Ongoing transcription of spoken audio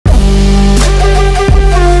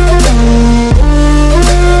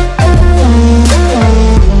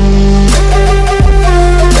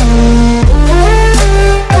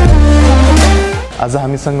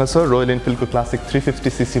हामीसँग छ royal एनफिल्डको classic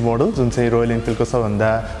 350cc model जुन चाहिँ रोयल एनफिल्डको सबभन्दा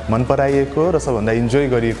मन पराइएको र सबभन्दा इन्जोय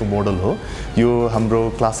गरिएको मोडल हो। यो हाम्रो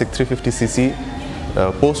classic 350cc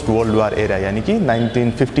post world war era यानी कि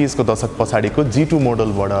 1950s को दशक पछाडिको G2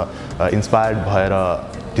 मोडलबाट इन्स्पायर्ड भएर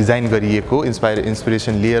डिजाइन गरिएको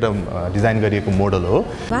इन्स्पिरेसन लिएर डिजाइन गरिएको मोडल हो।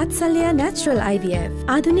 वात्सल्य नेचुरल आइभीएफ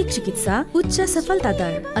आधुनिक चिकित्सा उच्च सफलता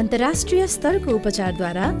दर अन्तर्राष्ट्रिय स्तरको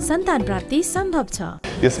उपचारद्वारा सन्तान प्राप्ति सम्भव छ।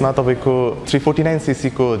 यसमा तपाईको 349cc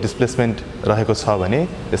को डिस्प्लेसमेन्ट रहेको छ भने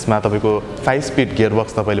यसमा तपाईको 5 स्पिड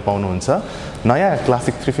गियरबक्स तपाईले पाउनुहुन्छ। नयाँ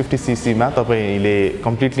क्लासिक 350cc मा तपाईले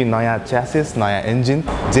कम्प्लिटली नयाँ च्यासिस नयाँ इन्जिन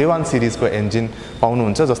J1 सिरिजको इन्जिन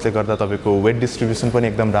पाउनुहुन्छ जसले गर्दा तपाईको वेट डिस्ट्रिब्युसन पनि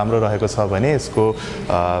एकदम राम्रो रहेको छ भने यसको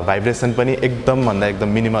भाइब्रेसन पनि एकदम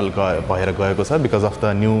मिनिमल भएर गएको छ because of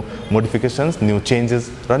the new मोडिफिकेसन्स new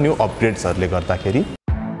changes र न्यू अपग्रेड्सहरुले गर्दाखेरि।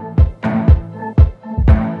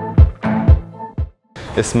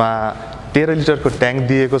 यसमा 13 लिटरको ट्याङ्क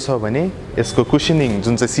दिएको छ भने यसको कुशनिङ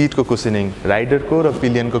जुन चाहिँ सिटको कुशनिङ राइडरको र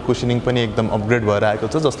पिलियनको कुशनिङ पनि एकदम अपग्रेड भएर आएको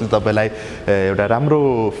छ जसले तपाईलाई एउटा राम्रो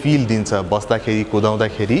फिल दिन्छ बस्दाखेरि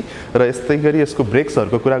कुदाउँदाखेरि। र यस्तै गरी यसको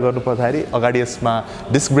ब्रेक्सहरुको कुरा गर्नु पर्दाखेरि अगाडि यसमा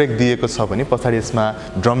डिस्क ब्रेक दिएको छ भने पछाडी यसमा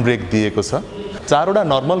ड्रम ब्रेक दिएको छ। चारवटा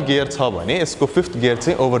नर्मल गियर छ भने यसको 5th गियर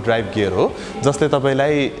चाहिँ ओभरड्राइभ गियर हो जसले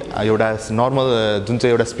तपाईलाई एउटा नर्मल जुन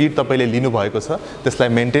चाहिँ एउटा स्पिड तपाईले लिनु भएको छ त्यसलाई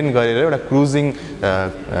मेन्टेन गरेर एउटा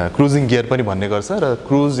क्रुजिङ गियर पनि भन्ने गर्छ र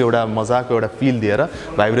क्रुज एउटा मजाको एउटा फिल दिएर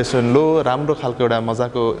भाइब्रेसन लो राम्रो खालको एउटा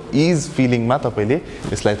मजाको इज फिलिङमा तपाईले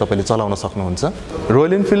यसलाई तपाईले चलाउन सक्नुहुन्छ।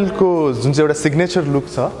 रोयल एनफिल्डको जुन चाहिँ एउटा सिग्नेचर लुक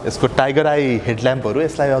छ यसको टाइगर आई हेडल्याम्पहरु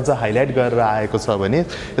यसलाई अझ हाइलाइट गरेर आएको छ भने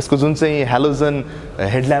यसको जुन चाहिँ हेलोजन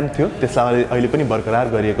हेडल्याम्प थियो त्यसलाई अहिले पनि बरकरार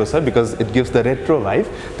गरिएको छ because it gives the retro vibe.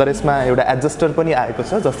 तर यसमा एउटा एडजस्टर पनि आएको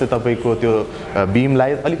छ जसले तपाईको त्यो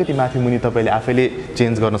बीमलाई अलिकति माथि मुनि तपाईले आफैले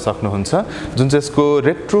चेन्ज गर्न सक्नुहुन्छ। जुन चाहिँ यसको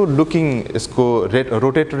रेट्रो लुकिङ यसको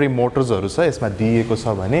रोटेटरी मोटर्सहरु छ यसमा दिएको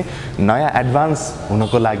छ भने नयाँ एडभान्स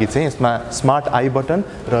हुनको लागि चाहिँ यसमा स्मार्ट आई बटन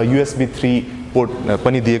र USB 3 पोर्ट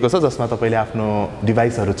पनि दिएको छ जसमा तपाईले आफ्नो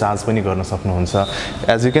डिभाइसहरु चार्ज पनि गर्न सक्नुहुन्छ।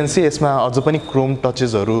 एज यु क्यान सी यसमा अझ पनि क्रोम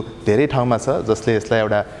टचेसहरु धेरै ठाउँमा छ जसले यसलाई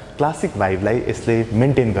एउटा क्लासिक भाइबलाई यसले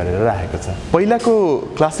मेन्टेन गरेर राखेको छ। पहिलाको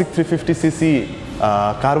क्लासिक 350cc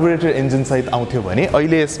कार्बोरेटर इन्जिन सहित आउँथ्यो भने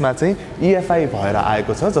अहिले यसमा चाहिँ EFI भएर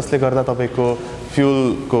आएको छ जसले गर्दा तपाईको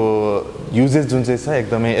फ्युलको युजेज जुन चाहिँ छ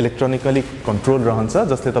एकदमै इलेक्ट्रोनिकली कन्ट्रोल रहन्छ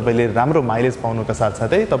जसले तपाईले राम्रो माइलेज पाउनुका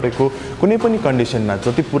साथसाथै तपाईको कुनै पनि कन्डिसनमा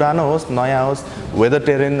जति पुरानो होस् नयाँ होस् वेदर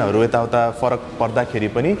टेरेनहरु यताउता फरक पर्दाखेरि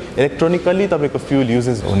पनि इलेक्ट्रोनिकली तपाईको फ्युल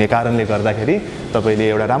युजेज हुने कारणले गर्दाखेरि तपाईले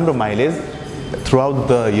एउटा राम्रो माइलेज थ्रुआउट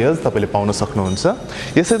द इयर्स तपाईले पाउन सक्नुहुन्छ।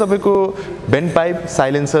 यसै तपाईको बेन्ड पाइप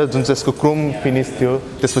साइलेन्सर जुन चाहिँ यसको क्रोम फिनिश थियो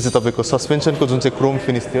त्यसपछि तपाईको सस्पेन्सनको जुन चाहिँ क्रोम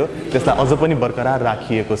फिनिश थियो त्यसलाई अझ पनि बरकरार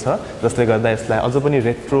राखिएको छ जसले गर्दा यसलाई अझ पनि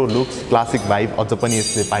रेट्रो लुक्स क्लासिक भाइब अझ पनि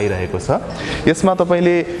यसले पाइरहेको छ। यसमा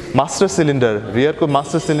तपाईले मास्टर सिलिन्डर रियरको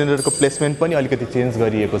मास्टर सिलिन्डरको प्लेसमेन्ट पनि अलिकति चेन्ज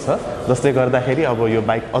गरिएको छ जसले गर्दाखेरि अब यो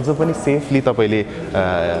बाइक अझ पनि सेफली तपाईले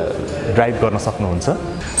ड्राइभ गर्न सक्नुहुन्छ।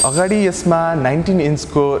 अगाडि यसमा 19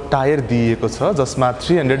 इन्चको टायर दिएको छ जसमा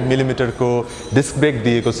 300 मिलिमिटर को डिस्क ब्रेक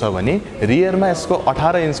दिएको छ भने रियरमा यसको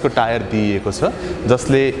 18 इन्चको टायर दिएको छ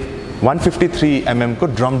जसले 153 mm को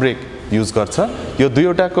ड्रम ब्रेक युज गर्छ। यो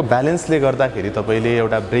दुईवटाको ब्यालेन्सले गर्दाखेरि तपाईले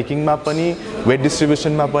एउटा ब्रेकिङमा पनि वेट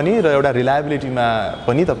डिस्ट्रिब्युसनमा पनि र एउटा रिलायबिलिटीमा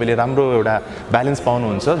पनि तपाईले राम्रो एउटा ब्यालेन्स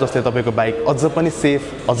पाउनुहुन्छ जसले तपाईको बाइक अझ पनि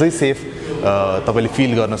अझै सेफ तपाईले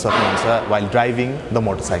फिल गर्न सक्नुहुन्छ while driving the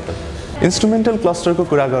motorcycle. Instrumental क्लस्टरको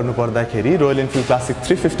कुरा गर्नु पर्दाखेरि रोयल एनफिल्ड क्लासिक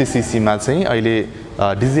 350cc मा चाहिँ अहिले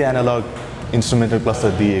डिजी एनालग इन्स्ट्रुमेन्टल क्लस्टर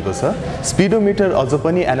दिएको छ। स्पिडोमिटर अझ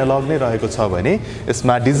पनि एनालग नै रहेको छ भने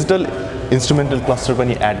यसमा डिजिटल इन्स्ट्रुमेन्टल क्लस्टर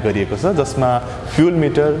पनि एड गरिएको छ जसमा फ्युल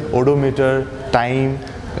मिटर ओडोमिटर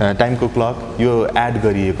टाइमको क्लक यो एड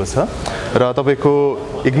गरिएको छ र तपाईको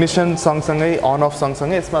इग्निसन सँगसँगै अन अफ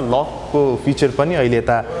सँगसँगै यसमा लकको फिचर पनि अहिले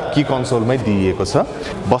यता की कन्सोलमै दिएको छ।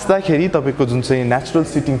 बस्दाखेरि तपाईको जुन चाहिँ नेचुरल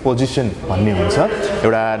सिटिङ पोजिसन भन्ने हुन्छ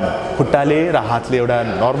एउटा खुट्टाले र हातले एउटा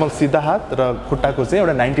नर्मल सिधा हात र खुट्टाको चाहिँ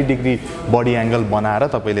एउटा 90 डिग्री बडी एंगल बनाएर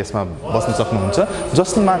तपाईले यसमा बस्न सक्नुहुन्छ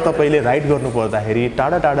जसमा तपाईले राइड गर्नु पर्दाखेरि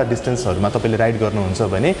टाढा डिस्टेन्सहरुमा तपाईले राइड गर्नुहुन्छ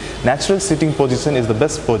भने natural sitting position is the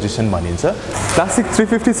best position भनिन्छ। क्लासिक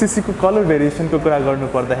 350cc को कलर भेरिएसनको कुरा गर्नु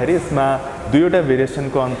पर्दाखेरि यसमा दुईवटा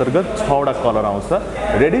भेरिएसनको अन्तर्गत 6 वटा कलर आउँछ।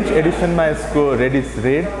 रेडिश एडिसनमा यसको रेडिश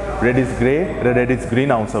रेड रेडिश ग्रे र रेडिश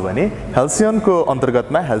ग्रीन आउँछ भने हेल्सियनको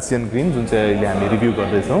अन्तर्गतमा हेल्सियन ग्रीन जुन चाहिँ अहिले हामी रिभ्यू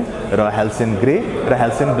गर्दै छौं र हेल्सियन ग्रे र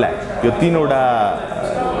हेल्सियन ब्ल्याक यो तीनवटा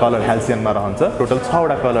कलर हेल्सियनमा रहन्छ। टोटल 6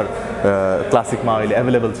 वटा कलर क्लासिकमा अहिले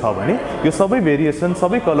अवेलेबल छ भने यो सबै भेरिएसन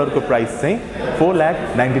सबै कलरको प्राइस चाहिँ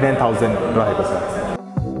 4,99,000 रहेको छ।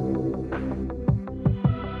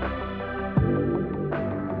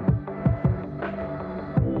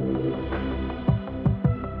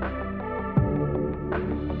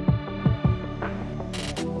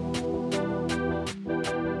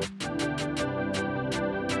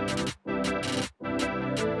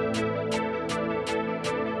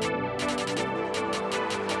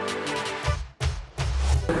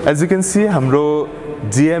 एज यु क्यान सी हाम्रो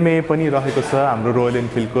जिएमए पनि रहेको छ हाम्रो रोयल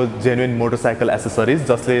इनफिल्डको जेन्युइन मोटरसाइकल एसेसरिज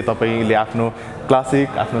जसले तपाईँले आफ्नो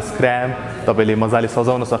क्लासिक आफ्नो स्क्रैम तपाईँले मजाले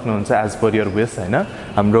सजाउन सक्नुहुन्छ एज पर यर विस हैन।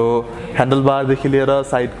 हाम्रो ह्यान्डल बारदेखि लिएर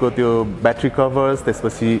साइडको त्यो ब्याट्री कभर्स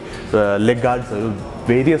त्यसपछि लेग गार्ड्सहरू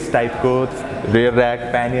भेरियस टाइपको रेयर ऱ्याक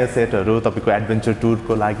प्यानियर सेटहरू तपाईँको एडभेन्चर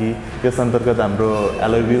टुरको लागि यस अन्तर्गत हाम्रो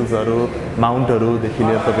एलोय व्हिल्सहरू माउन्टहरूदेखि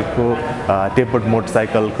लिएर तपाईँको टेपर्ड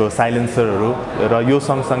मोटरसाइकलको साइलेन्सरहरू र यो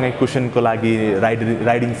सँगसँगै कुसनको लागि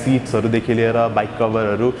राइडिङ सिट्सहरूदेखि लिएर बाइक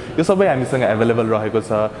कभरहरू यो सबै हामीसँग एभाइलेबल रहेको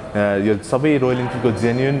छ। यो सबै रोयल इनफिल्डको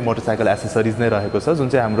जेन्युइन मोटरसाइकल एसेसरिज नै रहेको छ जुन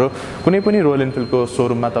चाहिँ हाम्रो कुनै पनि रोयल इनफिल्डको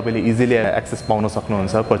सोरुममा तपाईँले इजिली एक्सेस पाउन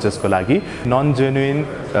सक्नुहुन्छ पर्चेसको लागि। नन जेन्युइन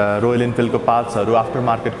रोयल इनफिल्डको पार्ट्सहरू आफ्टर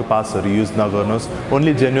मार्केटको पार्ट्सहरू युज नगर्नुहोस्,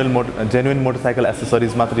 ओन्ली जेन्युइन मोटरसाइकल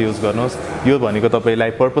एसेसरिज मात्र युज गर्नुहोस्। यो भनेको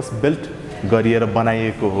तपाईँलाई पर्पस बिल्ट गरिएर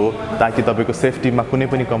बनाइएको हो ताकि तपाईँको सेफ्टीमा कुनै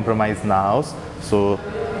पनि कम्प्रोमाइज नआओस्। So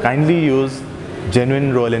kindly use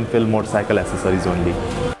genuine royal Enfield motorcycle accessories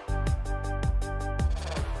only.